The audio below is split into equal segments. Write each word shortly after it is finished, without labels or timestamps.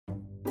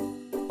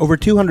Over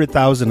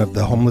 200,000 of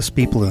the homeless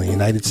people in the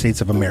United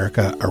States of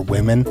America are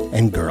women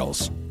and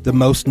girls. The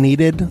most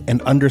needed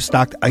and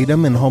understocked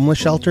item in homeless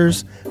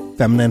shelters?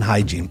 Feminine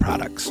hygiene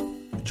products.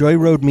 Joy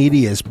Road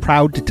Media is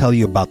proud to tell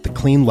you about the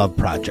Clean Love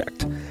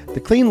Project. The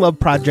Clean Love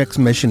Project's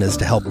mission is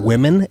to help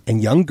women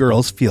and young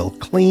girls feel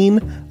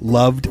clean,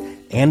 loved,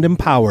 and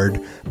empowered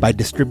by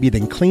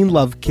distributing Clean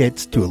Love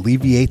kits to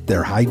alleviate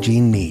their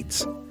hygiene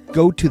needs.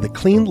 Go to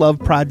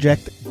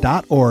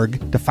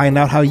thecleanloveproject.org to find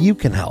out how you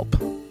can help.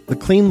 The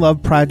Clean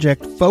Love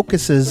Project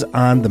focuses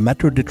on the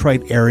Metro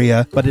Detroit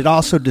area, but it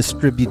also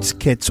distributes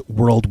kits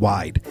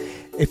worldwide.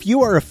 If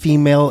you are a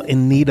female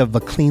in need of a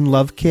Clean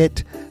Love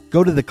kit,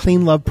 go to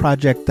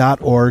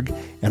thecleanloveproject.org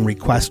and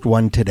request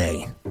one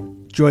today.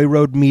 Joy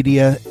Road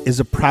Media is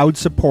a proud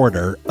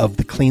supporter of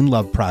the Clean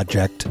Love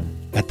Project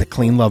at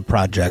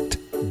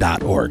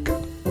thecleanloveproject.org.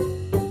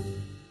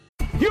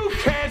 You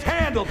can't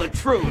handle the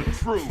truth.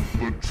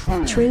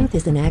 Truth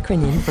is an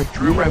acronym for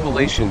True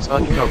revelations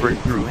uncovered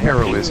through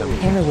heroism.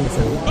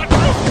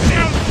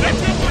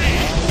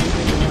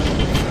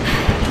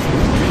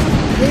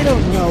 They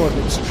don't know if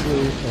it's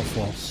true or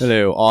false.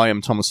 Hello, I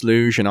am Thomas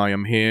Luge, and I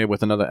am here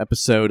with another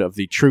episode of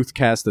the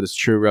Truthcast, that is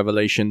True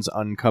Revelations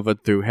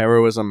Uncovered Through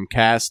Heroism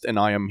cast, and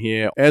I am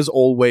here, as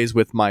always,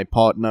 with my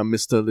partner,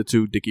 Mr.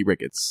 Little Dickie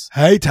Ricketts.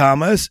 Hey,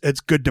 Thomas,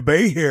 it's good to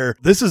be here.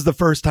 This is the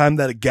first time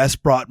that a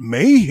guest brought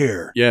me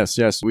here. Yes,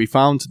 we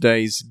found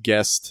today's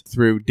guest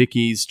through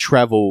Dickie's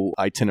travel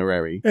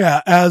itinerary.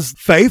 Yeah, as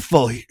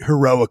faithful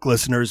heroic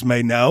listeners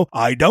may know,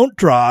 I don't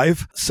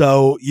drive,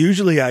 so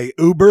usually I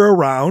Uber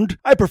around.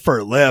 I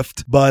prefer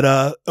Lyft, but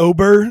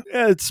Uber,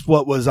 it's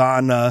what was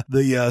on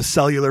the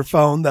cellular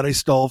phone that I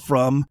stole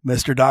from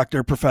Mr.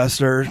 Dr.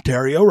 Professor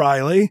Terry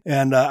O'Reilly,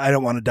 and I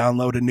don't want to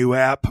download a new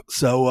app,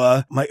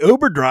 so my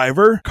Uber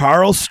driver,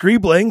 Carl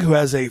Striebling, who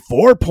has a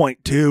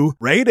 4.2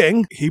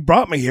 rating, he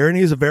brought me here, and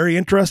he's a very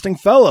interesting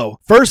fellow.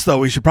 First, though,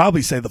 we should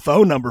probably say the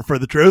phone number for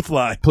the Truth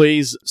Line.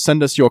 Please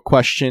send us your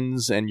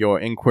questions and your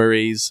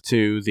inquiries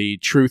to the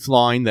Truth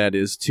Line, that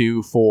is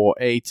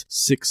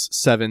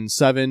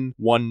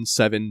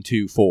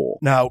 248-677-1724.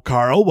 Now,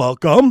 Carl,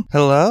 welcome.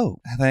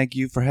 Hello. Thank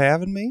you for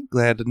having me.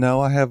 Glad to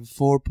know I have a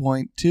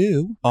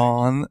 4.2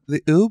 on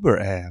the Uber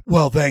app.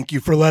 Well, thank you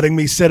for letting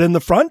me sit in the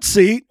front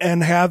seat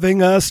and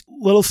having a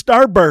little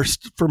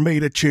starburst for me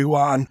to chew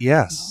on.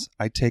 Yes,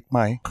 I take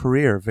my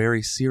career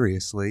very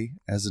seriously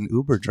as an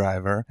Uber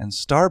driver, and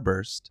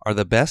Starburst are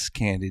the best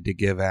candy to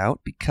give out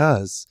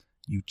because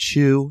you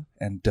chew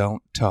and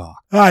don't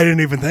talk. I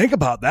didn't even think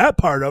about that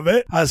part of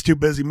it. I was too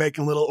busy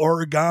making little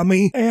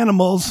origami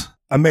animals.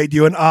 I made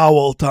you an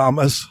owl,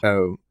 Thomas.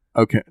 Oh,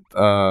 okay.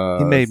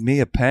 He made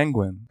me a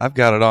penguin. I've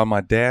got it on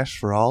my dash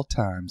for all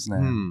times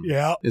now.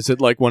 Yeah. Is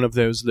it like one of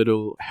those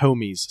little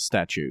homies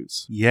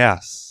statues?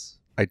 Yes.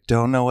 I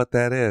don't know what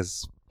that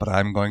is, but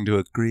I'm going to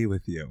agree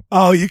with you.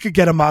 Oh, you could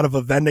get them out of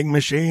a vending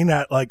machine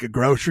at like a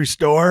grocery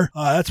store.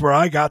 That's where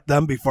I got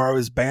them before I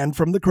was banned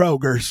from the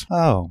Kroger's.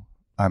 Oh,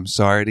 I'm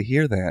sorry to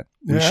hear that.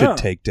 We should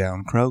take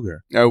down Kroger.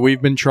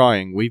 We've been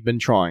trying.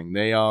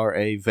 They are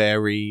a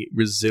very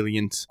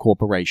resilient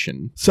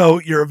corporation. So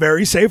you're a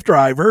very safe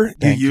driver.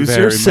 Thank you use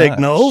very your much.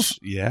 signals.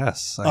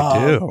 Yes,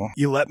 I do.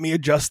 You let me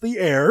adjust the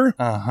air.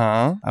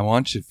 Uh-huh. I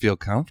want you to feel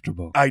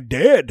comfortable. I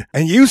did.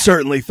 And you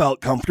certainly felt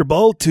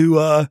comfortable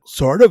to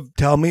sort of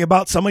tell me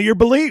about some of your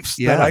beliefs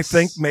that I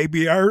think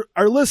maybe our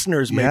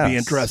listeners may be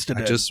interested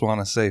in. I just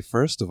want to say,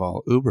 first of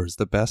all, Uber is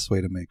the best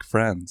way to make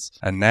friends.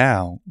 And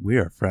now we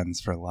are friends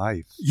for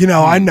life. You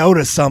know, I noticed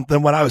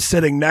something when I was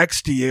sitting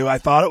next to you. I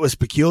thought it was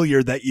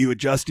peculiar that you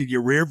adjusted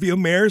your rear view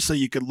mirror so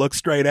you could look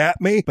straight at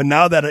me. But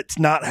now that it's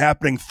not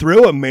happening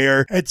through a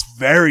mirror, it's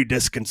very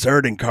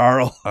disconcerting,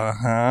 Carl.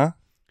 Uh-huh.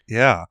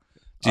 Yeah.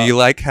 Do you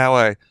like how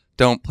I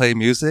don't play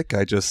music?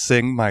 I just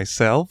sing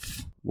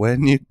myself.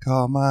 When you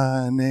call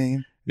my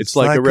name. It's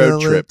like a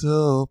road trip.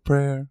 Little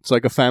prayer. It's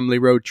like a family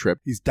road trip.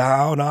 He's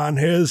down on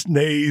his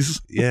knees.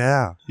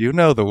 Yeah, you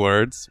know the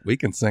words. We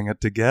can sing it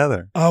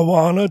together. I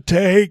want to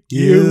take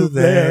you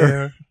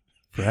there.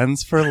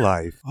 Friends for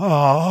life.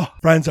 Oh,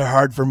 friends are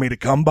hard for me to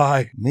come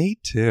by. Me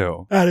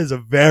too. That is a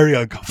very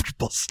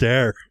uncomfortable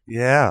stare.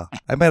 Yeah.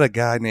 I met a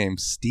guy named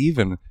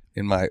Steven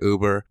in my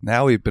Uber.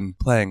 Now we've been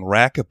playing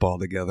racquetball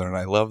together, and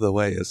I love the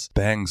way his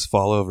bangs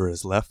fall over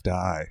his left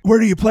eye. Where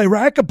do you play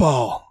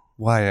racquetball?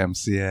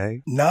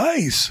 YMCA.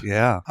 Nice.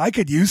 Yeah. I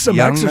could use some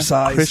Young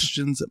exercise.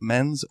 Christians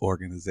Men's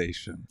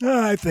Organization.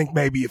 I think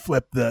maybe you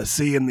flip the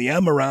C and the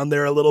M around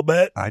there a little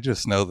bit. I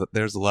just know that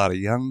there's a lot of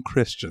young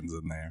Christians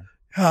in there.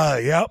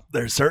 Yep,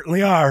 there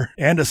certainly are.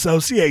 And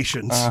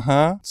associations.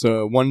 Uh-huh. It's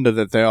a wonder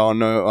that there are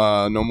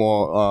no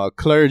more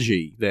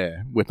clergy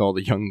there with all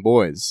the young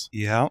boys.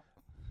 Yeah.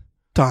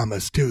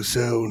 Thomas, too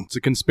soon. It's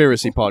a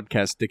conspiracy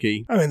podcast,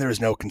 Dickie. I mean, there's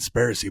no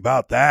conspiracy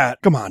about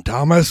that. Come on,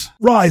 Thomas.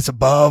 Rise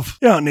above.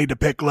 You don't need to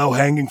pick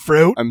low-hanging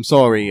fruit. I'm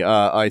sorry.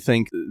 I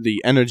think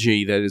the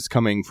energy that is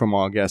coming from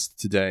our guest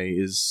today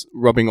is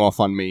rubbing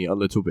off on me a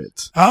little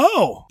bit.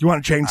 Oh, you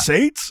want to change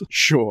seats?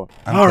 Sure.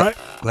 I'm all right.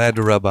 Glad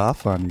to rub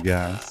off on you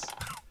guys.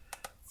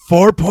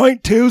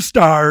 4.2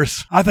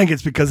 stars. I think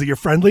it's because of your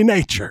friendly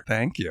nature.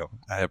 Thank you.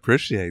 I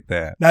appreciate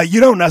that. Now, you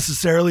don't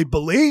necessarily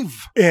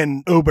believe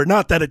in Uber,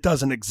 not that it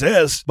doesn't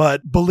exist,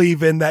 but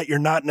believe in that you're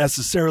not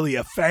necessarily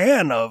a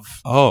fan of.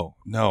 Oh,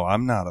 no,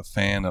 I'm not a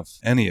fan of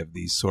any of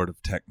these sort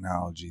of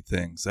technology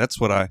things. That's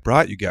what I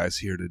brought you guys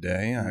here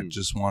today. I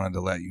just wanted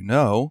to let you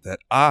know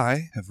that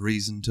I have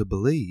reason to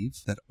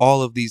believe that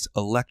all of these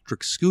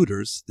electric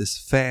scooters, this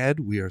fad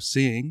we are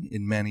seeing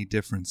in many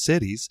different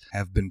cities,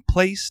 have been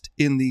placed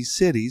in these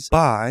cities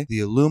by the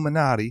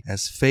Illuminati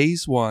as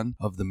phase 1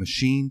 of the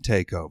machine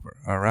takeover.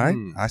 All right?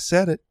 I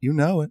said it. You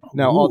know it.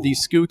 Now, are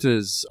these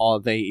scooters, are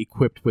they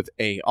equipped with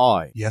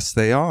AI? Yes,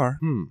 they are.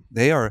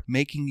 They are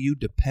making you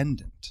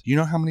dependent. You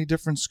know how many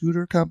different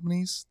scooter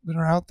companies that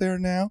are out there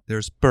now?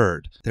 There's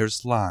Bird,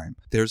 there's Lime,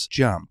 there's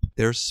Jump,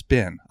 there's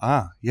Spin.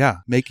 Yeah,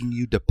 making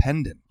you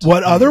dependent.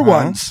 What other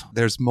ones?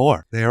 There's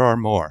more. There are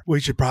more. We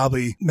should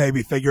probably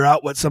maybe figure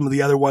out what some of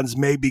the other ones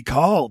may be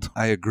called.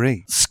 I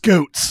agree.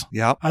 Scoots.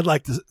 Yep. I'd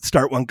like to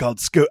start one called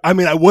Scoot. I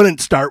mean, I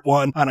wouldn't start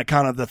one on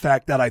account of the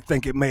fact that I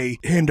think it may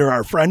hinder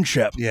our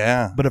friendship.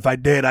 Yeah. But if I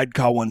did, I'd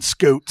call one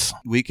Scoots.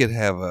 We could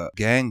have a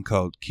gang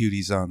called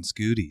Cuties on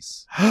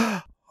Scooties.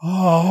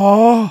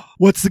 Oh,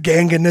 what's the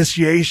gang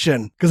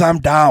initiation? Because I'm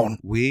down.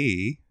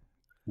 We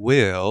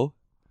will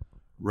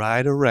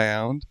ride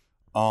around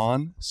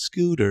on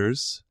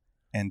scooters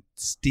and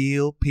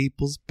steal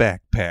people's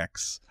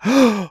backpacks.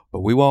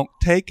 But we won't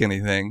take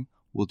anything.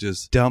 We'll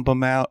just dump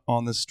them out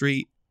on the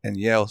street and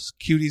yell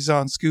Cuties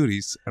on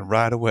Scooties and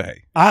ride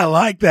away. I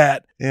like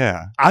that.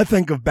 Yeah. I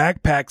think of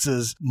backpacks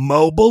as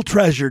mobile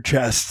treasure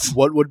chests.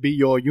 What would be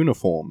your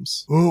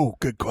uniforms? Ooh,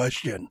 good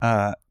question.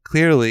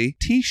 Clearly,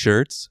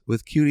 T-shirts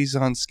with Cuties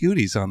on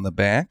Scooties on the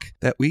back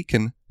that we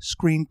can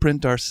screen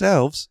print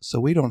ourselves so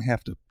we don't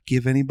have to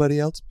give anybody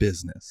else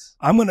business.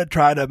 I'm going to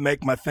try to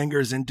make my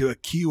fingers into a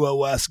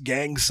QOS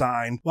gang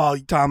sign while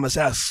Thomas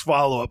asks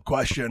follow-up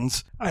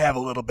questions. I have a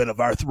little bit of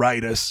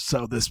arthritis,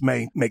 so this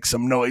may make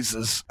some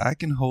noises. I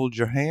can hold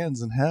your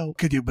hands and help.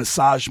 Could you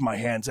massage my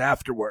hands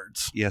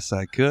afterwards? Yes,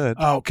 I could.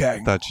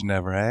 Okay. Thought you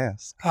never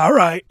asked. All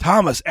right.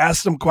 Thomas,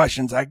 ask some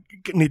questions. I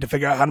need to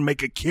figure out how to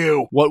make a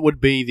Q. What would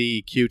be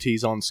the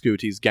Cuties on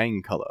Scooties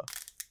gang color?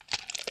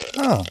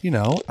 Oh,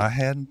 I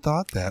hadn't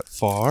thought that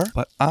far,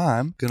 but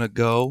I'm going to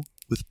go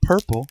with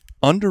purple.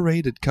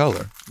 Underrated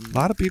color. A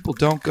lot of people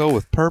don't go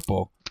with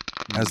purple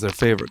as their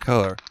favorite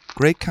color.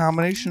 Great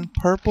combination,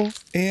 purple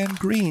and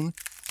green,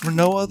 for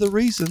no other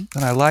reason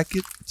than I like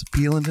it. It's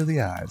appealing to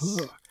the eyes.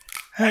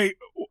 Hey,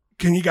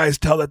 can you guys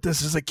tell that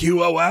this is a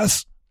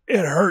QOS?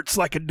 It hurts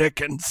like a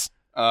Dickens.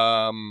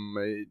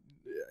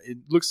 It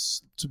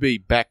looks to be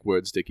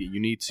backwards, Dickie. You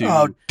need to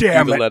do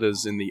damn the it.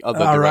 letters in the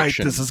other All right,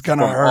 direction. this is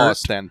gonna from hurt. our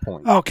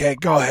standpoint. Okay,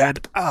 go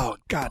ahead. Oh,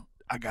 God.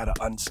 I got to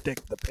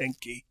unstick the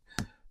pinky.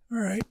 All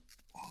right.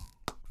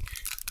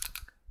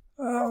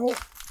 Oh.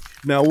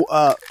 Now,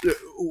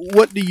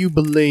 what do you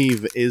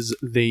believe is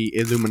the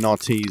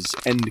Illuminati's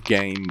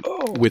endgame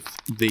with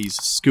these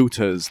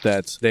scooters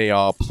that they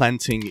are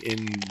planting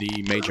in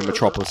the major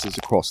metropolises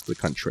across the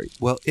country?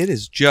 Well, it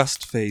is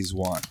just phase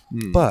 1,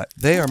 but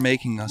they are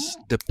making us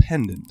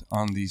dependent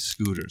on these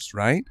scooters,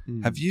 right?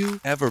 Have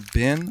you ever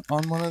been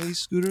on one of these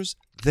scooters?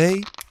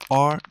 They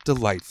are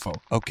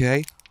delightful,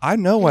 okay? I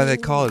know why they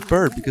call it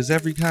Bird, because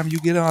every time you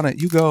get on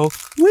it, you go,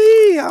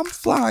 wee, I'm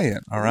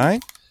flying, all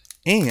right?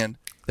 And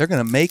they're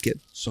going to make it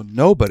so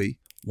nobody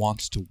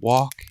wants to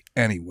walk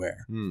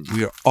anywhere.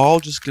 We are all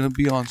just going to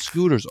be on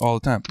scooters all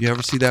the time. You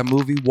ever see that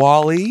movie,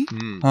 WALL-E?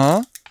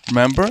 Huh?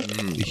 Remember?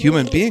 The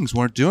human beings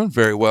weren't doing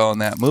very well in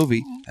that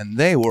movie, and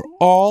they were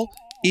all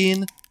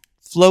in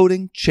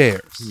floating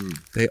chairs.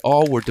 They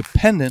all were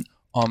dependent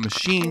on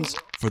machines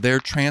for their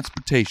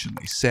transportation.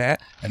 They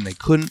sat and they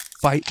couldn't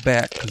fight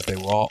back because they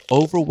were all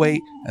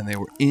overweight and they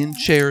were in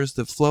chairs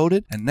that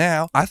floated. And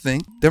now I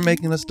think they're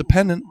making us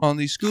dependent on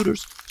these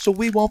scooters so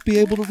we won't be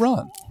able to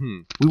run.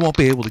 We won't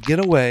be able to get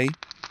away.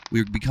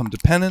 We become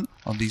dependent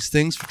on these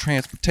things for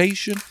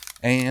transportation,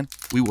 and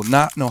we will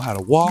not know how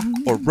to walk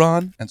or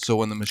run. And so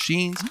when the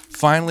machines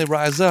finally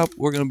rise up,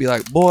 we're going to be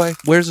like, boy,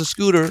 where's a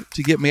scooter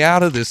to get me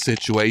out of this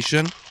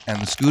situation? And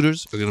the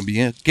scooters are going to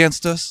be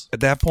against us at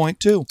that point,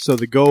 too. So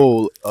the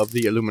goal of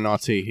the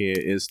Illuminati here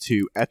is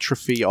to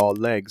atrophy our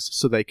legs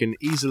so they can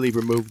easily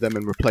remove them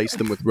and replace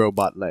them with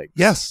robot legs.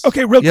 Yes.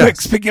 Okay, real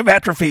quick, speaking of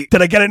atrophy,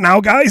 did I get it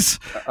now, guys?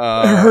 It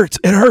hurts.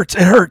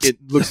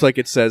 It looks like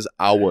it says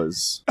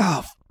hours.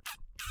 Oh,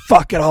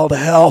 fuck it all to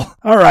hell.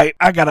 All right,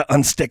 I got to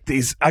unstick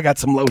these. I got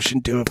some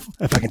lotion, too,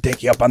 if I can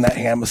take you up on that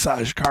hand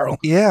massage, Carl.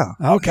 Yeah.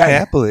 Okay.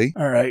 Happily.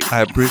 All right.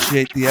 I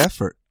appreciate the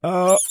effort.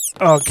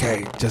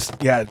 Okay. Just,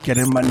 get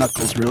in my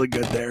knuckles really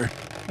good there.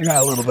 I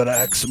got a little bit of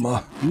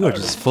eczema. You are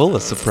just full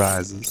of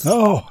surprises.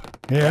 Oh,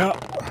 yeah.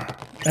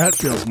 That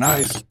feels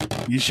nice.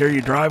 You sure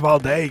you drive all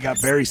day? You got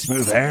very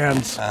smooth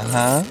hands.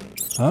 Uh-huh.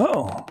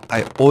 Oh.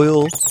 I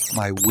oil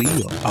my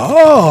wheel.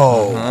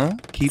 Oh. Huh?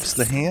 Keeps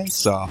the hands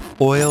soft.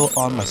 Oil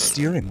on my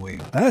steering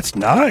wheel. That's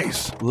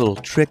nice. A little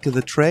trick of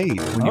the trade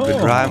when you've been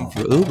driving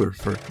for Uber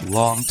for a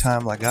long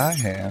time like I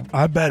have.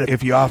 I bet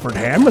if you offered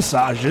hand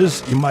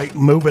massages, you might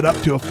move it up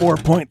to a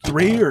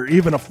 4.3 or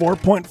even a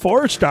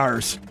 4.4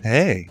 stars.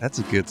 Hey, that's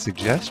a good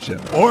suggestion.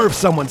 Or if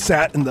someone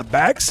sat in the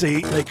back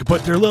seat, they could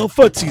put their little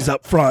footsies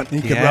up front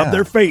and you could Yeah. rub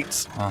their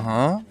feet.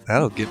 Uh-huh.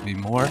 That'll get me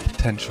more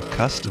potential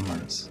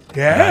customers. That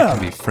Yeah. I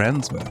can be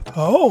friends with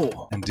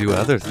Oh. and do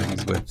other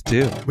things with,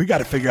 too. We got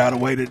to figure out a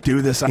way to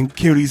do this on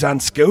Cuties on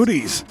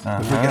Scooties.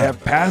 If we could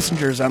have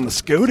passengers on the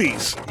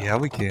Scooties. Yeah,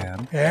 we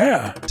can.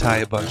 Yeah. Tie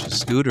a bunch of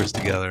scooters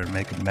together and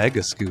make a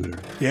mega scooter.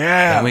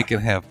 Yeah. And we can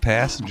have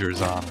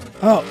passengers on them.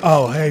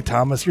 Oh, hey,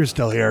 Thomas, you're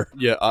still here.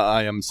 Yeah,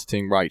 I am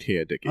sitting right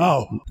here, Dickie.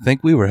 Oh, I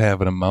think we were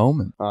having a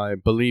moment. I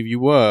believe you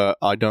were.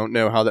 I don't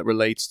know how that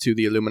relates to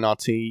the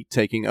Illuminati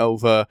taking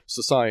over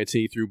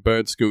society through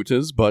bird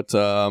scooters, but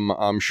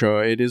I'm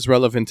sure it is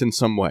relevant in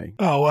some way.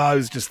 well, I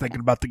was just thinking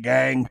about the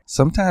gang.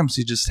 Sometimes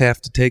you just have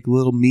to take a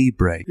little me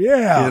break.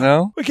 Yeah. You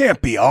know? We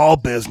can't be all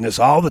business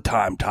all the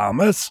time,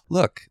 Thomas.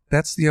 Look,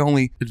 that's the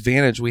only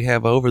advantage we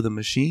have over the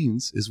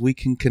machines is we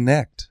can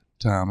connect,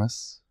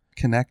 Thomas.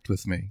 Connect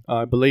with me.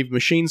 I believe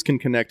machines can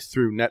connect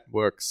through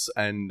networks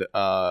and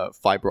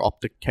fiber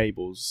optic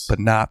cables. But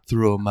not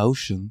through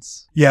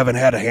emotions. You haven't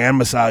had a hand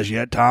massage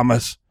yet,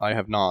 Thomas. I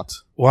have not.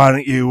 Why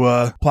don't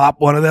you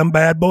plop one of them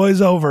bad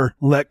boys over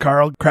and let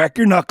Carl crack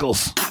your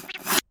knuckles?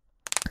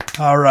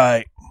 All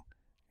right.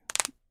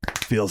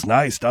 Feels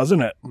nice,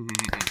 doesn't it?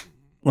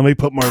 Let me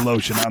put more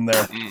lotion on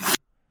there.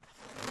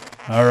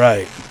 All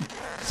right.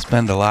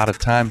 Spend a lot of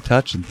time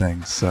touching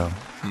things, so.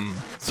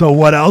 So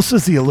what else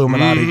is the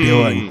Illuminati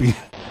doing?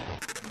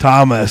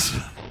 Thomas,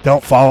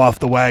 don't fall off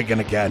the wagon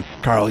again.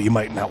 Carl, you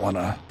might not want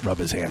to rub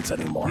his hands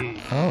anymore.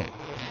 Oh.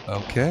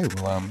 Okay,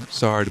 well, I'm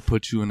sorry to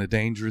put you in a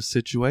dangerous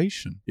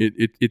situation.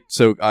 It's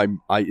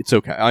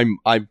okay.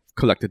 I've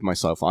collected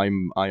myself.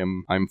 I'm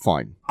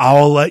fine.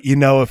 I'll let you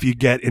know if you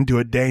get into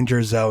a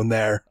danger zone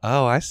there.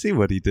 Oh, I see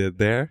what he did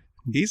there.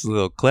 He's a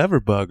little clever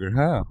bugger,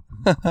 huh?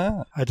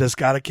 I just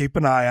got to keep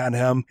an eye on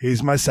him.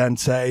 He's my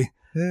sensei,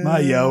 my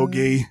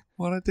yogi.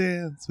 Wanna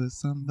dance with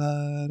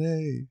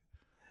somebody.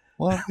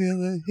 Wanna feel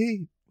the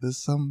heat with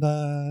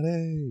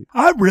somebody.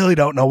 I really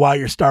don't know why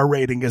your star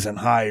rating isn't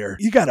higher.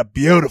 You got a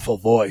beautiful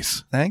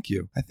voice. Thank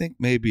you. I think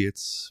maybe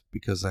it's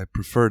because I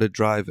prefer to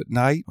drive at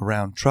night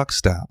around truck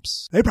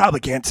stops. They probably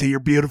can't see your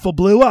beautiful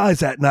blue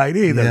eyes at night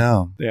either.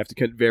 Yeah, They have to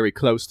get very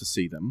close to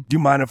see them. Do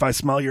you mind if I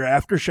smell your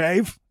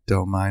aftershave?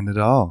 don't mind at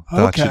all.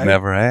 Thought Okay. you'd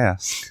never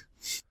ask.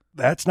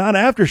 That's not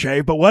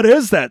aftershave, but what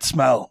is that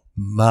smell?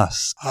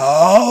 Musk.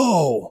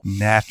 Oh,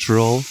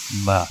 Natural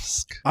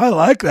musk. I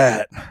like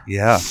that.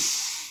 Yeah.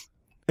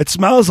 It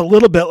smells a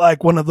little bit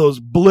like one of those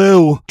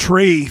blue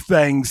tree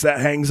things that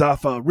hangs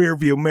off a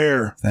rearview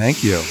mirror.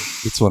 Thank you.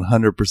 It's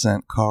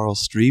 100% Carl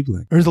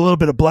Striebling. There's a little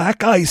bit of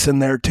black ice in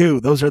there, too.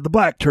 Those are the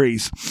black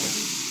trees.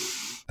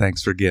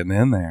 Thanks for getting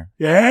in there.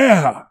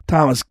 Yeah.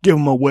 Thomas, give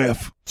him a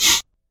whiff.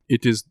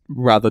 It is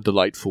rather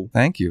delightful.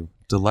 Thank you.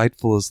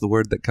 Delightful is the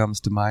word that comes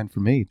to mind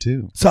for me,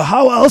 too. So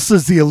how else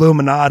is the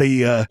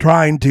Illuminati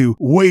trying to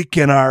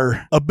weaken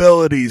our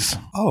abilities?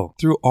 Oh,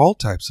 through all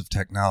types of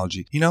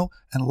technology. You know,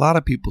 and a lot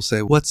of people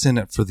say, what's in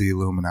it for the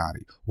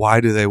Illuminati? Why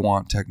do they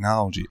want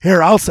technology?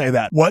 Here, I'll say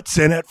that. What's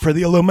in it for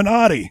the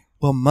Illuminati?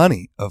 Well,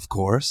 money, of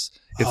course.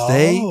 If Oh.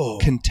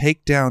 they can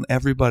take down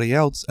everybody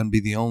else and be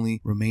the only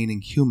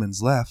remaining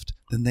humans left,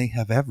 then they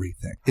have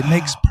everything. It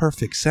makes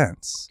perfect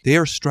sense. They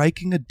are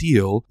striking a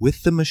deal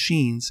with the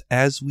machines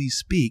as we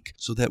speak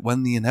so that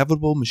when the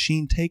inevitable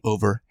machine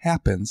takeover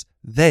happens,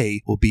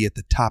 they will be at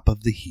the top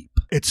of the heap.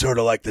 It's sort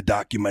of like the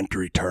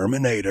documentary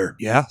Terminator.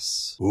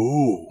 Yes.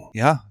 Ooh.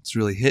 Yeah, it's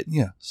really hitting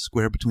you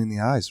square between the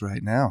eyes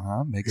right now,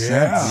 huh? Makes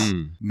Yeah. sense.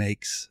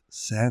 Makes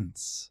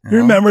sense. You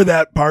remember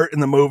that part in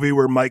the movie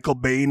where Michael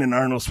Biehn and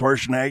Arnold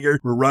Schwarzenegger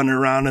were running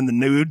around in the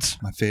nudes?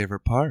 My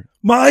favorite part.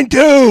 Mine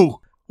too!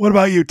 What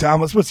about you,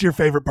 Thomas? What's your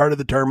favorite part of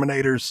the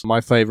Terminators?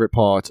 My favorite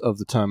part of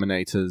the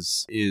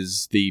Terminators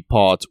is the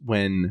part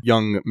when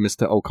young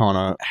Mr.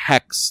 O'Connor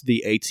hacks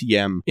the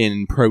ATM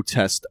in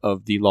protest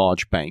of the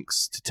large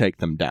banks to take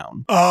them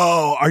down.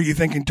 Oh, are you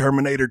thinking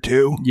Terminator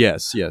 2?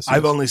 Yes.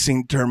 I've only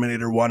seen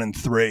Terminator 1 and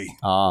 3.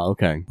 Ah,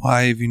 okay.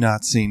 Why have you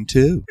not seen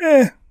 2?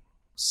 Eh.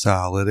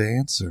 Solid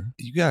answer.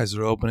 You guys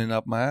are opening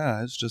up my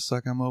eyes just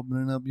like I'm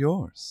opening up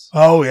yours.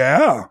 Oh,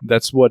 yeah.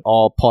 That's what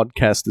our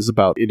podcast is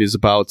about. It is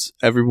about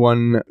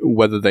everyone,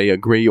 whether they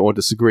agree or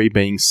disagree,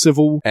 being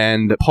civil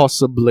and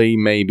possibly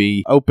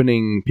maybe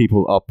opening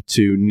people up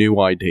to new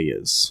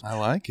ideas. I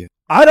like it.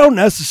 I don't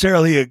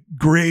necessarily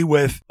agree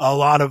with a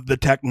lot of the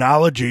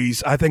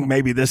technologies. I think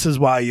maybe this is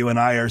why you and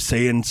I are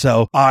seeing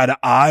so eye to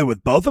eye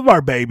with both of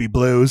our baby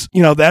blues.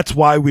 You know, that's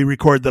why we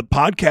record the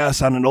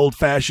podcast on an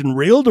old-fashioned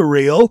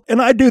reel-to-reel.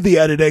 And I do the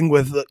editing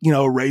with, you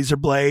know, a razor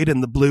blade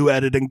and the blue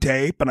editing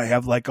tape. And I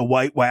have like a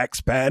white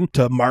wax pen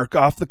to mark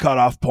off the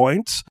cutoff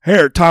points.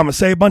 Here, Thomas,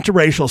 say a bunch of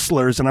racial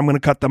slurs and I'm going to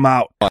cut them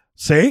out.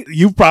 See,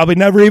 you've probably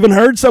never even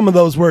heard some of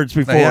those words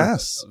before.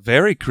 Yes,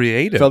 very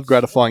creative. Felt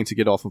gratifying to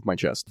get off of my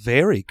chest.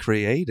 Very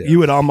creative. You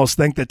would almost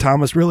think that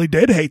Thomas really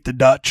did hate the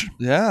Dutch.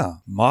 Yeah,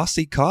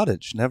 Mossy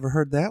Cottage. Never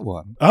heard that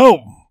one. Oh,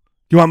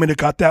 you want me to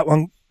cut that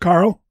one,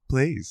 Carl?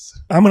 Please.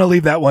 I'm going to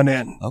leave that one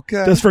in.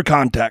 Okay. Just for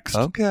context.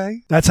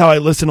 Okay. That's how I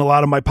listen to a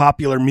lot of my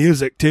popular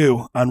music,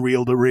 too, on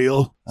reel to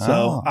reel.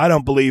 So I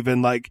don't believe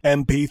in, like,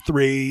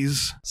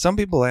 MP3s. Some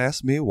people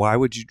ask me, why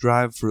would you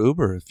drive for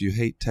Uber if you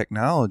hate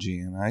technology?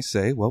 And I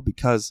say, well,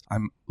 because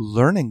I'm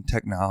learning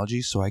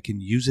technology so I can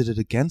use it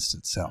against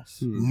itself.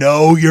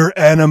 Know your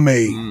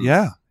enemy.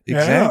 Yeah.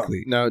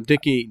 Exactly. Now,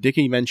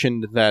 Dickie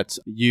mentioned that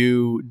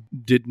you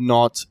did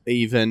not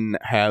even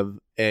have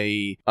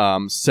a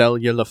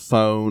cellular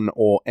phone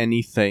or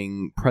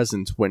anything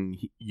present when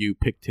you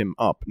picked him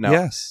up. Now,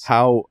 yes.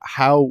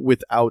 How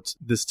without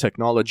this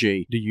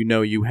technology do you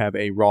know you have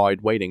a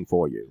ride waiting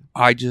for you?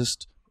 I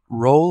just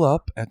roll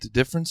up at the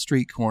different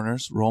street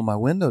corners, roll my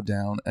window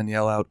down, and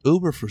yell out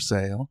Uber for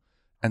sale.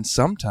 And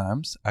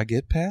sometimes I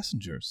get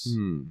passengers.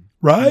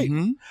 Right?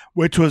 Mm-hmm.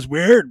 Which was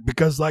weird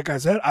because, like I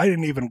said, I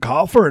didn't even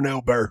call for an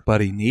Uber. But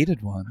he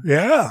needed one.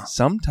 Yeah.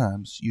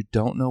 Sometimes you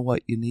don't know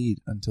what you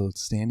need until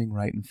it's standing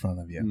right in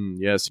front of you.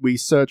 Yes, we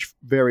search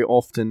very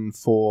often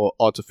for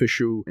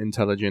artificial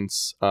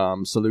intelligence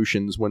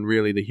solutions when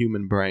really the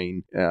human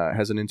brain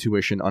has an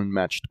intuition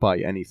unmatched by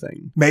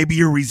anything. Maybe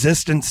your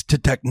resistance to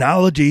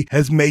technology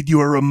has made you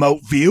a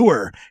remote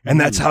viewer, and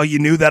that's how you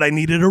knew that I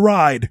needed a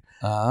ride.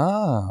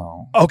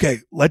 Oh. Okay,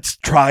 let's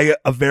try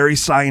a very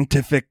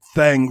scientific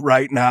thing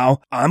right now.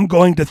 I'm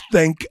going to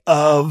think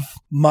of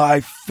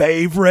my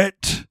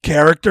favorite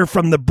character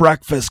from The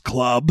Breakfast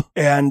Club,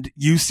 and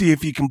you see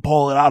if you can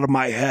pull it out of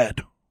my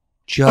head.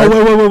 Judd.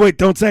 Oh, wait.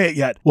 Don't say it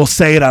yet. We'll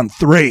say it on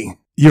 3.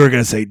 You were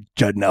going to say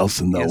Judd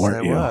Nelson, though, Yes,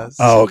 weren't I you? was.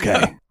 Oh,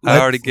 okay. I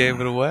already gave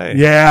it away.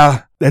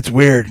 Yeah, that's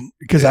weird,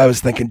 because I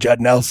was thinking Judd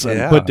Nelson.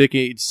 Yeah. But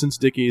since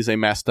Dickie is a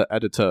master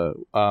editor,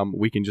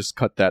 we can just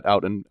cut that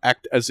out and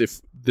act as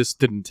if this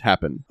didn't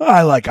happen.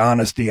 I like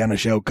honesty on a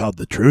show called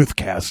The Truth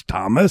Cast,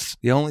 Thomas.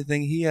 The only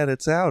thing he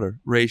edits out are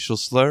racial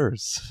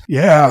slurs.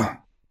 Yeah,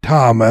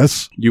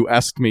 Thomas. You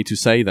asked me to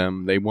say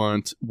them. They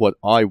weren't what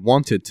I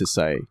wanted to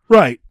say.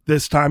 Right,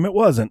 this time it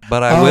wasn't.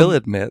 But I will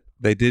admit,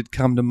 they did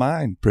come to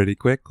mind pretty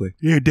quickly.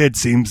 You did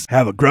seem to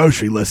have a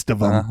grocery list of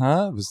them.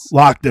 Uh-huh. It was,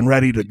 Locked and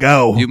ready to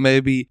go. you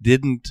maybe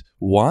didn't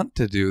want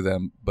to do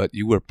them, but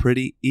you were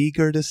pretty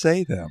eager to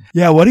say them.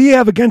 Yeah, what do you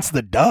have against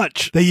the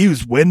Dutch? They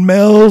use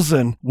windmills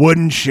and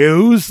wooden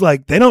shoes.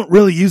 Like, they don't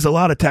really use a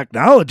lot of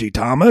technology,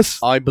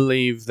 Thomas. I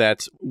believe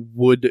that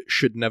wood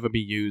should never be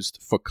used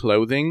for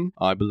clothing.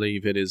 I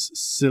believe it is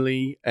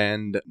silly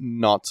and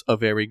not a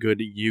very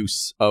good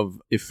use of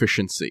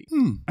efficiency.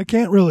 I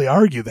can't really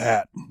argue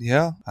that.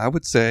 Yeah, I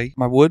would say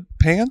my wood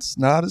pants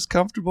not as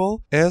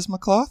comfortable as my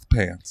cloth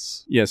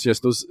pants. Yes,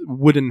 those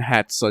wooden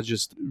hats are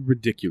just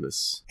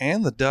ridiculous.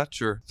 And the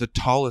Dutch are the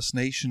tallest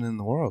nation in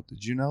the world.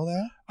 Did you know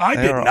that? I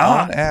They did are,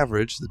 not. On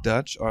average, the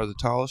Dutch are the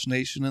tallest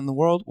nation in the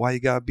world. Why you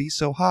gotta be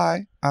so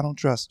high? I don't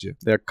trust you.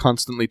 They're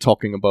constantly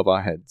talking above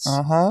our heads,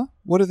 Uh-huh.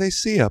 What do they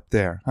see up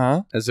there,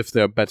 huh? as if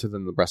they're better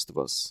than the rest of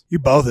us. You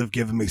both have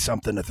given me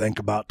something to think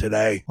about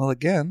today. Well,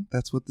 again,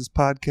 that's what this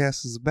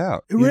podcast is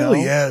about. It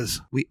really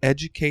is. We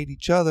educate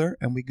each other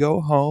and we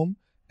go home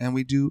and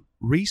we do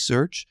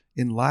research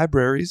in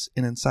libraries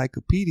and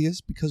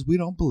encyclopedias because we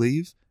don't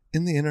believe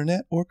in the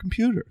internet or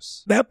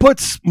computers. That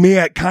puts me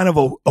at kind of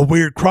a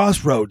weird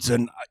crossroads,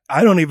 and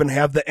I don't even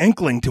have the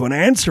inkling to an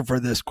answer for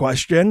this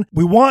question.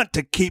 We want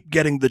to keep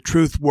getting the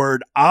truth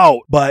word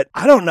out, but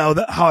I don't know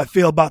how I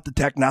feel about the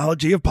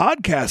technology of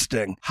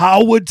podcasting.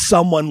 How would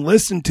someone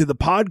listen to the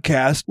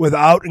podcast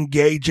without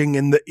engaging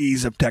in the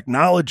ease of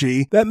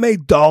technology that may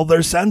dull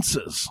their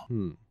senses?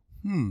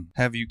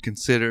 Have you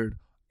considered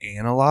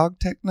analog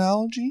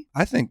technology?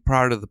 I think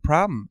part of the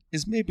problem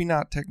is maybe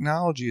not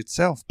technology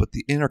itself, but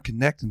the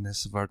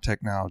interconnectedness of our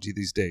technology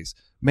these days.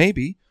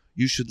 Maybe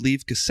you should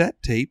leave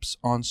cassette tapes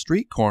on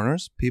street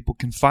corners. People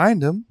can find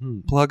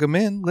them, plug them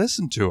in,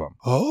 listen to them.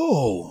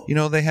 Oh. You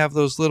know, they have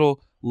those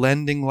little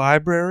lending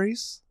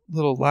libraries.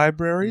 Little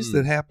libraries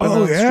that happen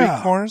Oh, on yeah.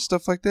 street corners,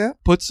 stuff like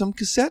that. Put some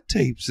cassette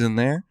tapes in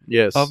there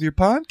Yes. of your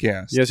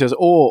podcast. Yes.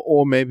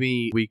 Or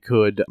maybe we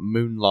could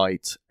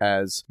moonlight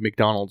as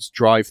McDonald's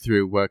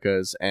drive-through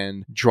workers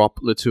and drop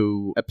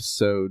little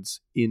episodes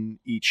in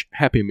each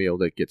Happy Meal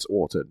that gets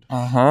ordered.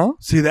 Uh-huh.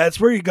 See, that's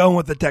where you're going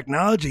with the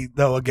technology,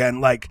 though, again,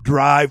 like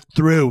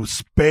drive-through,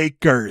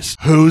 speakers,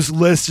 who's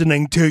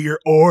listening to your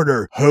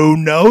order, who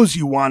knows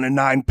you want a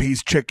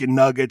 9-piece chicken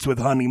nuggets with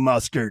honey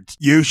mustards.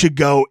 You should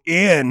go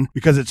in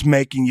because it's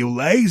making you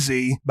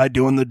lazy by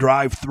doing the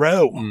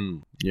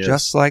drive-through. Yes.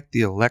 Just like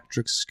the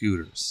electric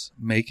scooters,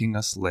 making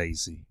us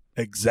lazy.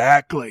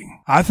 Exactly.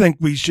 I think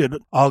we should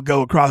all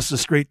go across the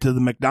street to the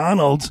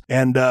McDonald's,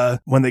 and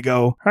when they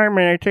go, "Hi,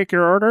 may I take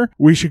your order?"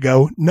 we should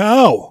go,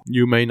 "No."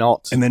 You may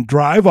not. And then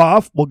drive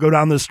off. We'll go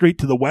down the street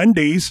to the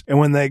Wendy's, and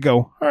when they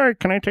go, "Hi,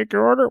 can I take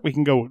your order?" we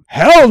can go,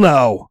 "Hell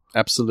no."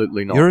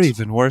 Absolutely not. You're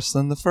even worse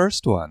than the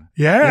first one.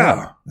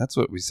 Yeah. That's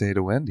what we say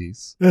to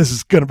Wendy's. This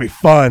is going to be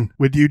fun.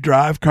 Would you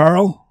drive,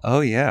 Carl?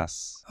 Oh,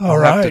 yes. All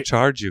I'll have to right.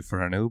 charge you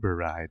for an Uber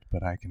ride,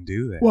 but I can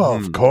do that. Well,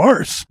 of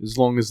course. As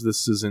long as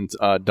this isn't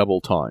double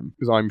time,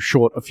 because I'm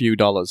short a few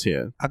dollars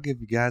here. I'll give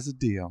you guys a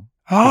deal.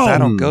 'Cause Oh, I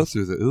don't go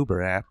through the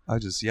Uber app. I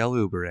just yell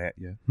Uber at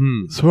you.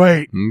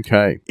 sweet.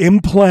 Okay.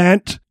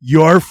 Implant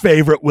your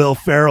favorite Will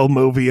Ferrell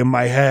movie in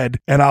my head,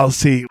 and I'll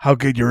see how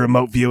good your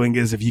remote viewing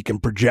is if you can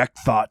project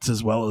thoughts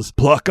as well as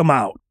pluck them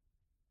out.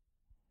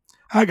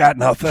 I got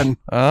nothing.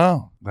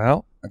 Oh,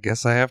 well, I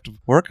guess I have to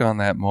work on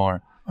that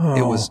more. Oh.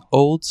 It was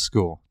old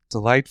school.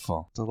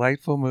 Delightful.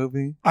 Delightful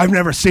movie. I've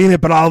never seen it,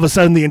 but all of a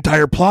sudden the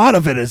entire plot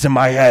of it is in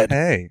my head.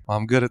 Hey,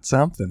 I'm good at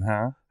something,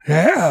 huh?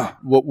 Yeah.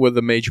 What were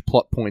the major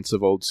plot points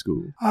of Old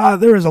School?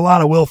 There was a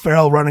lot of Will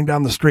Ferrell running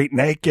down the street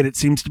naked. It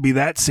seems to be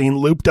that scene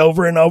looped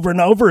over and over and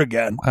over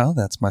again. Well,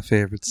 that's my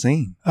favorite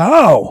scene.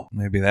 Oh,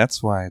 Maybe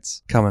that's why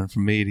it's coming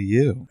from me to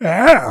you.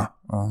 yeah.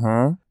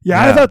 Uh-huh.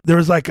 Yeah, I thought there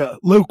was like a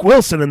Luke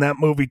Wilson in that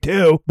movie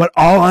too, but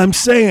all I'm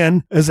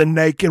seeing is a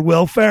naked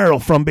Will Ferrell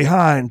from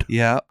behind.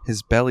 Yeah,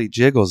 his belly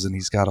jiggles and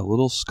he's got a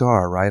little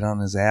scar right on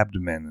his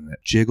abdomen and it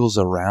jiggles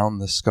around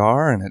the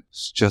scar and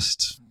it's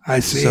just I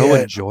see so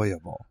it.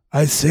 enjoyable.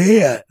 I see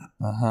it.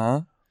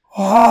 Uh-huh.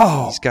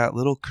 Oh, He's got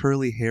little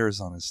curly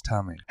hairs on his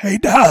tummy. he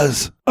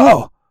does.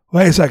 Oh,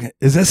 wait a second.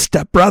 Is this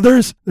Step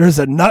Brothers? There's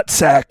a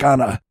nutsack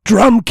on a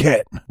drum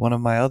kit. One of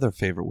my other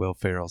favorite Will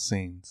Ferrell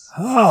scenes.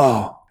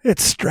 Oh,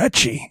 it's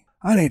stretchy.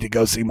 I need to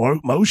go see more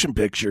motion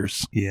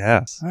pictures.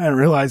 Yes. I didn't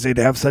realize they'd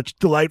have such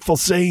delightful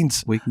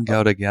scenes. We can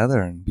go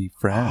together and be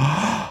friends.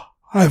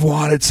 I've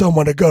wanted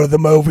someone to go to the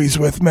movies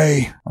with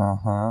me.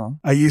 Uh-huh.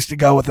 I used to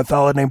go with a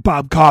fella named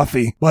Bob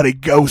Coffey, but he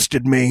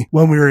ghosted me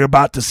when we were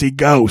about to see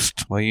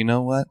Ghost. Well, you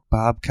know what?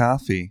 Bob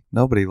Coffey.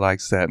 Nobody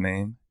likes that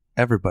name.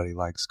 Everybody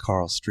likes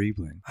Carl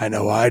Streebling. I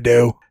know I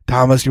do.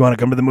 Thomas, you want to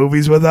come to the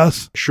movies with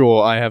us?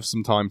 Sure, I have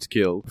some time to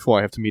kill before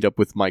I have to meet up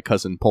with my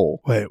cousin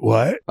Paul. Wait,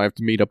 what? I have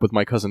to meet up with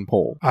my cousin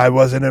Paul. I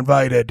wasn't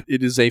invited.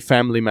 It is a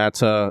family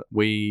matter.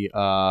 We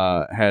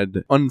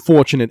had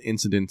unfortunate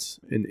incidents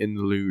in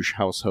the Luge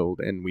household,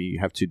 and we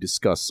have to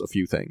discuss a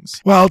few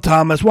things. Well,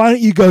 Thomas, why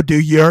don't you go do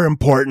your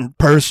important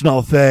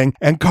personal thing,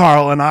 and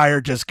Carl and I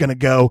are just going to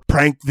go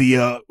prank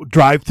the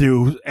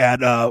drive-thru at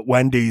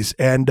Wendy's,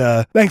 and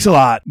thanks a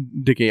lot.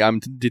 Dickie, I'm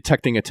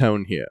detecting a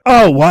tone here.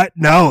 Oh, what?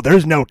 No,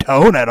 there's no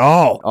tone at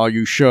all. Are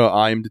you sure?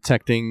 I'm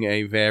detecting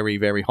a very,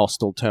 very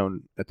hostile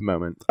tone at the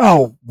moment.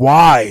 Oh,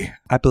 why?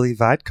 I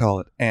believe I'd call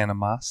it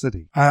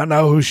animosity. I don't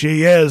know who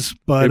she is,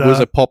 but It was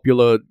a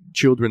popular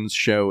children's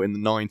show in the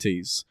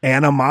 90s.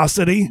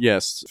 Animosity?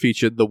 Yes,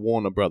 featured the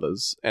Warner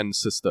Brothers and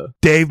sister.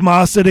 Dave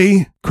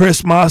Mossity,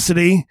 Chris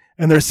Mossity,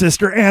 and their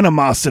sister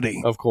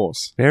Animosity. Of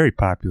course. Very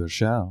popular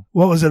show.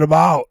 What was it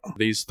about?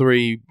 These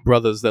three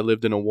brothers that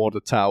lived in a water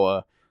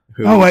tower.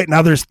 Who, Oh, wait,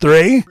 now there's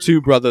three?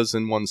 Two brothers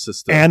and one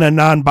sister. And a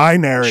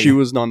non-binary. She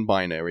was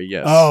non-binary,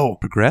 yes. Oh,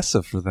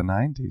 Progressive for the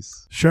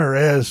 90s. sure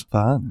is.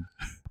 Fun.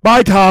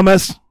 Bye,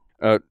 Thomas.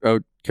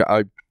 Okay,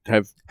 I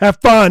have Have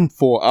fun.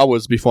 4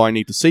 hours before I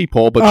need to see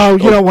Paul, but... Oh,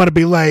 you don't want to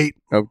be late.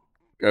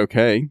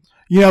 Okay.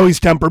 You know he's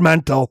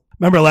temperamental.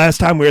 Remember last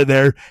time we were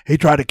there, he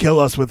tried to kill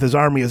us with his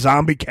army of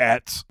zombie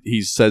cats.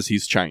 He says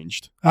he's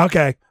changed.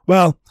 Okay,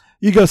 well,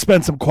 you go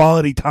spend some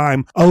quality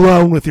time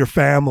alone with your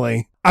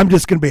family. I'm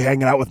just going to be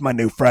hanging out with my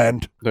new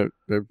friend.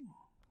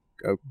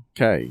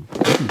 Okay.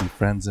 We can be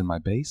friends in my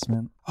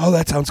basement. Oh,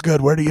 that sounds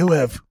good. Where do you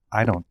live?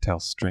 I don't tell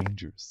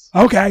strangers.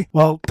 Okay.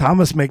 Well,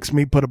 Thomas makes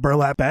me put a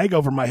burlap bag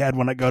over my head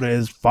when I go to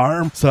his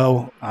farm,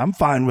 so I'm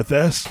fine with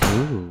this.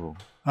 Ooh.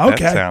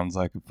 Okay. That sounds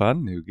like a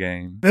fun new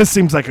game. This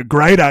seems like a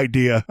great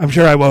idea. I'm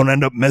sure I won't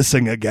end up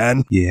missing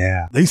again.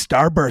 Yeah. These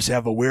Starbursts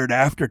have a weird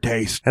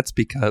aftertaste. That's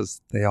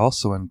because they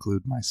also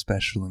include my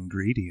special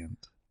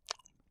ingredient.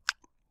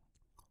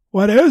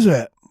 What is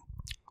it?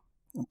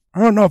 I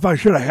don't know if I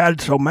should have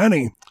had so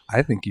many.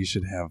 I think you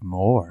should have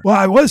more. Well,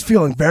 I was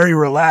feeling very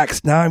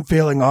relaxed. Now I'm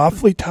feeling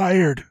awfully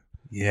tired.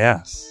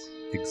 Yes,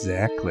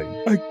 exactly.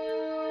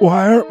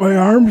 Why aren't my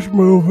arms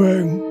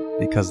moving?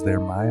 Because they're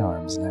my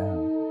arms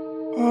now.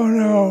 Oh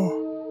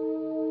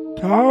no.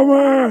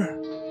 Thomas!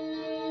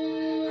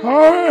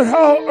 Thomas,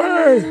 help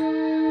me!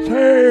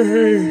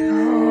 Say,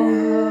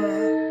 Thomas.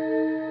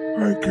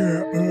 I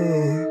can't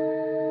move.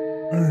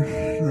 I'm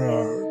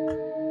stuck.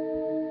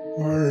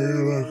 Why are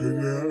you looking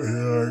at me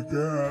like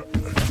that?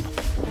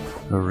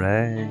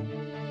 Hooray.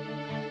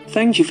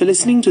 Thank you for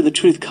listening to the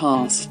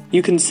Truthcast.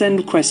 You can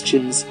send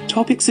questions,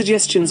 topic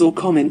suggestions or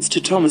comments to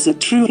Thomas at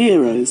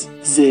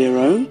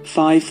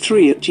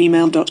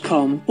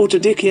trueheroes053@gmail.com or to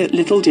Dickie at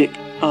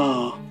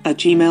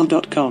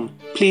littledicr@gmail.com.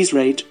 Please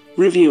rate,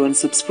 review and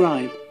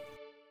subscribe.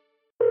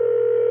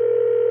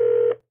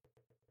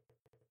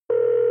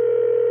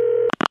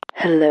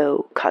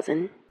 Hello,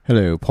 cousin.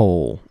 Hello,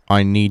 Paul.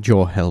 I need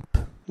your help.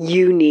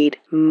 You need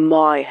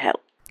my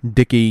help.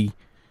 Dickie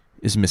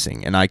is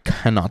missing, and I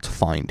cannot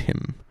find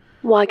him.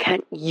 Why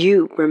can't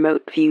you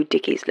remote view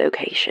Dickie's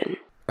location?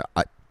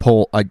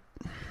 Paul,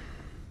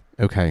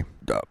 okay.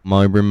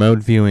 My remote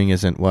viewing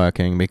isn't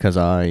working because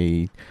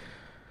I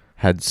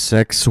had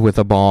sex with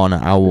a barn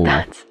owl.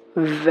 That's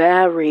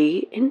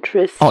very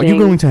interesting. Are you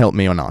going to help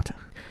me or not?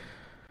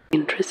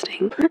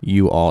 Interesting.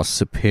 You are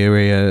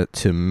superior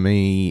to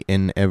me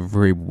in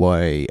every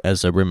way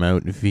as a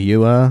remote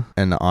viewer,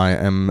 and I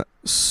am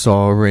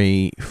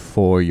sorry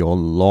for your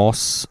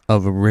loss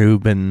of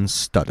Reuben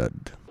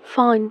Studdard.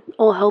 Fine,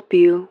 I'll help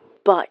you,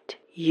 but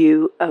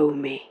you owe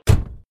me.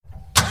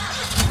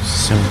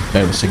 So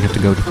embarrassing. You have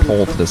to go to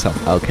Paul for this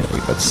help. Okay,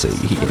 let's see.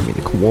 He gave me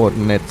the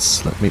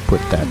coordinates. Let me put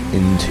that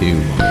into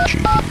my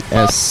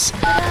GPS.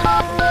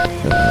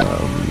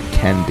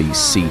 Candy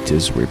seat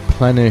is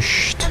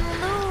replenished.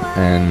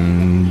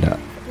 And...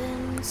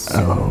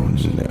 oh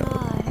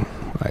no.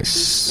 I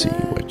see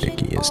where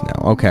Dickie is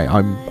now. Okay,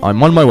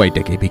 I'm on my way,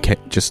 Dickie.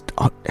 Just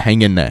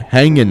hang in there.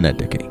 Hang in there,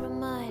 Dickie.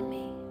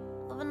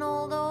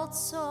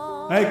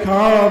 Hey,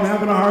 Carl, I'm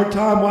having a hard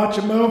time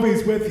watching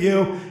movies with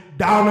you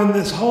down in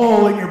this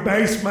hole in your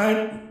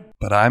basement.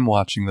 But I'm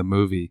watching the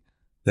movie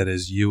that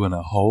is you in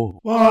a hole.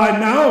 Well, I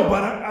know,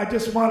 but I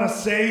just want to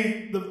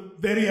see the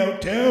video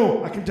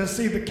too. I can just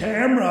see the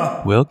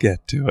camera. We'll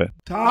get to it.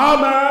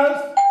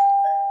 Thomas!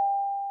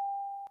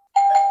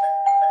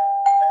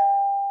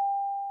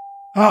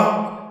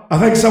 Oh, I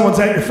think someone's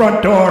at your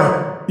front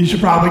door. You should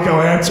probably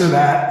go answer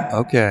that.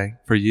 Okay,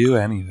 for you,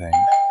 anything.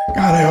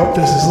 God, I hope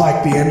this is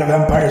like the end of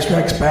Empire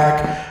Strikes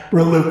Back,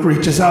 where Luke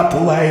reaches out to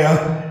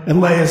Leia, and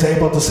Leia's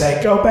able to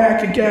say, go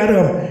back and get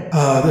him.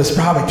 There's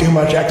probably too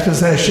much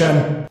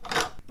exposition.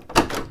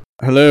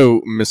 Hello,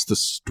 Mr.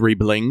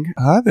 Streebling.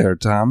 Hi there,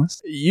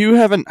 Thomas. You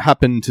haven't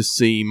happened to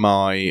see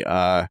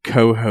my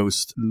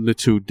co-host,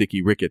 Little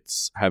Dickie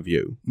Ricketts, have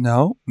you?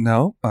 No.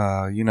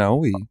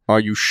 We... Are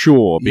you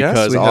sure? Because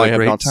yes, we had I a have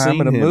great not time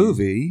seen at a him.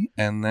 movie,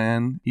 and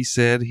then he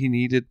said he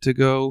needed to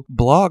go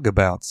blog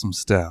about some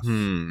stuff.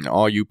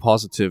 Are you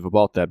positive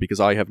about that? Because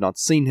I have not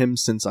seen him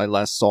since I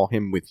last saw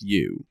him with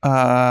you.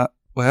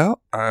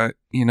 Well,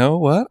 you know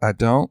what? I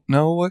don't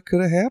know what could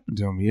have happened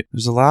to him.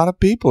 There's a lot of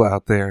people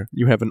out there.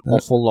 You have an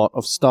awful lot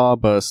of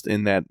Starburst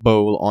in that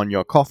bowl on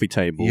your coffee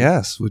table.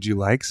 Yes. Would you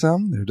like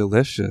some? They're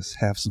delicious.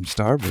 Have some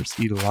Starburst.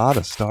 Eat a lot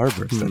of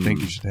Starburst. I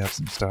think you should have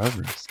some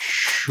Starburst.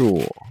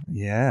 Sure.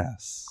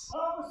 Yes.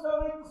 Thomas,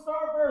 don't eat the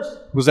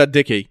Starburst. Was that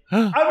Dickie?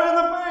 I'm in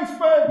the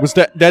basement. Was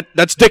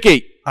that's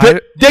Dickie?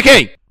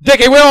 Dickie!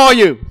 Dickie, where are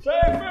you?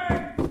 Save me.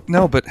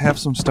 No, but have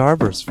some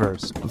Starburst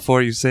first.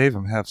 Before you save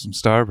him, have some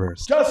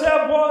Starburst. Just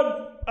have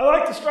one. I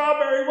like the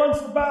strawberry. One's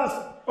the best.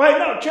 Wait,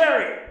 no,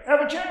 cherry. Have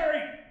a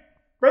cherry.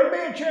 Bring me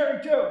a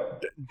cherry,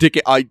 too.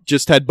 Dickie, I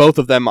just had both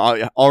of them.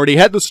 I already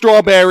had the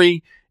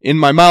strawberry in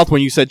my mouth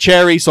when you said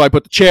cherry, so I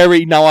put the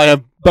cherry. Now I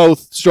have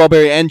both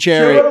strawberry and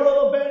cherry. Chew it a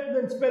little bit and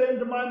then spit it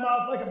into my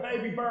mouth like a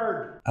baby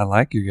bird. I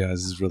like you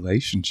guys'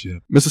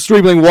 relationship. Mr.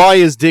 Streebling, why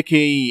is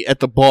Dickie at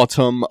the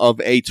bottom of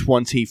a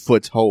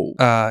 20-foot hole?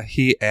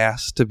 He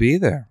asked to be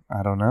there.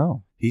 I don't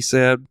know. He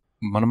said,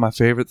 one of my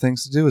favorite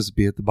things to do is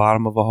be at the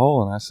bottom of a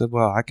hole. And I said,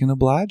 well, I can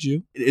oblige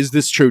you. Is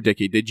this true,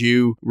 Dickie? Did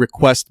you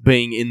request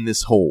being in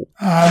this hole?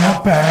 I'm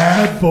a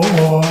bad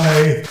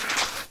boy.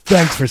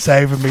 Thanks for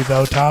saving me,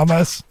 though,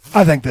 Thomas.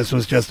 I think this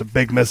was just a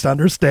big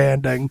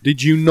misunderstanding.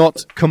 Did you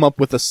not come up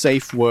with a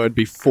safe word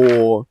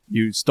before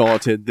you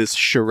started this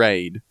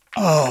charade?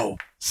 Oh,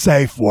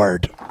 safe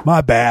word.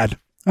 My bad.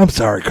 I'm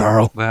sorry,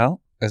 Carl.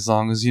 Well, as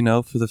long as you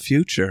know for the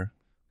future,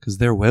 because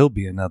there will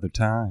be another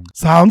time.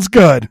 Sounds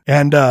good.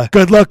 And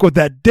good luck with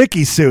that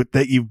Dickie suit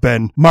that you've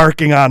been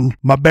marking on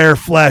my bare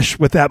flesh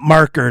with that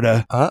marker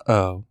to...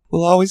 Uh-oh.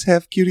 We'll always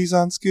have cuties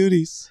on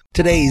scooties.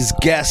 Today's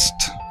guest,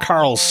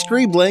 Carl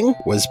Streebling,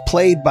 was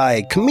played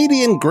by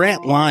comedian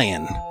Grant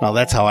Lyon. Well,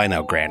 that's how I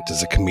know Grant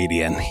is a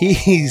comedian.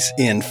 He's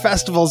in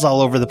festivals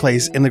all over the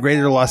place. In the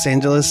greater Los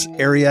Angeles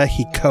area,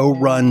 he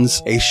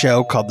co-runs a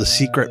show called The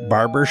Secret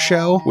Barber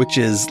Show, which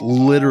is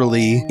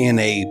literally in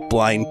a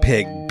blind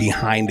pig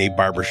behind a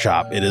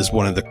barbershop. It is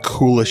one of the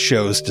coolest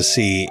shows to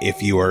see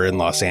if you are in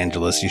Los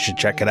Angeles. You should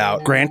check it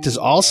out. Grant is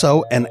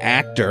also an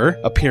actor,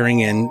 appearing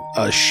in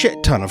a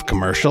shit ton of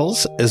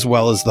commercials, as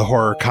well as the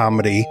horror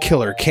comedy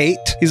Killer Kate.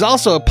 He's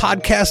also a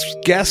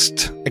podcast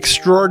guest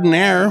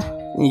extraordinaire.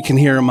 You can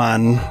hear him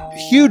on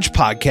huge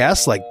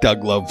podcasts like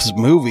Doug Loves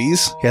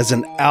Movies. He has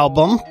an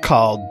album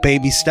called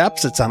Baby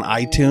Steps. It's on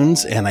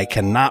iTunes, and I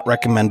cannot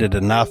recommend it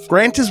enough.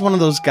 Grant is one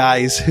of those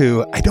guys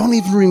who I don't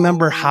even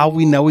remember how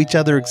we know each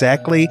other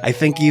exactly. I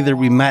think either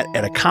we met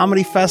at a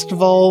comedy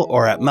festival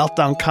or at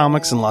Meltdown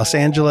Comics in Los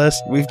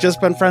Angeles. We've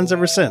just been friends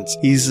ever since.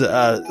 He's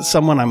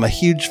someone I'm a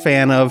huge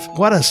fan of.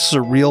 What a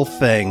surreal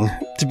thing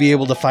to be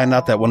able to find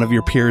out that one of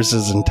your peers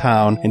is in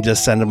town and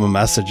just send him a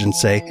message and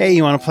say, hey,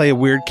 you want to play a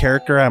weird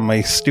character on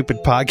my stupid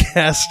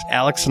podcast?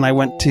 Alex and I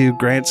went to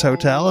Grant's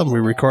hotel and we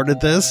recorded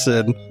this,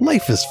 and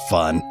life is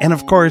fun. And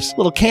of course,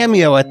 little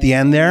cameo at the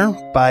end there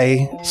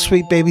by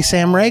sweet baby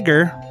Sam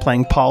Rager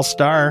playing Paul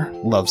Starr.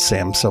 Love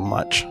Sam so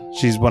much.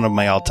 She's one of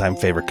my all-time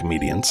favorite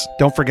comedians.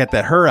 Don't forget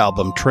that her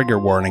album, Trigger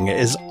Warning,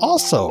 is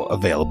also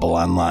available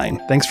online.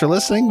 Thanks for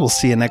listening. We'll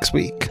see you next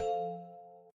week.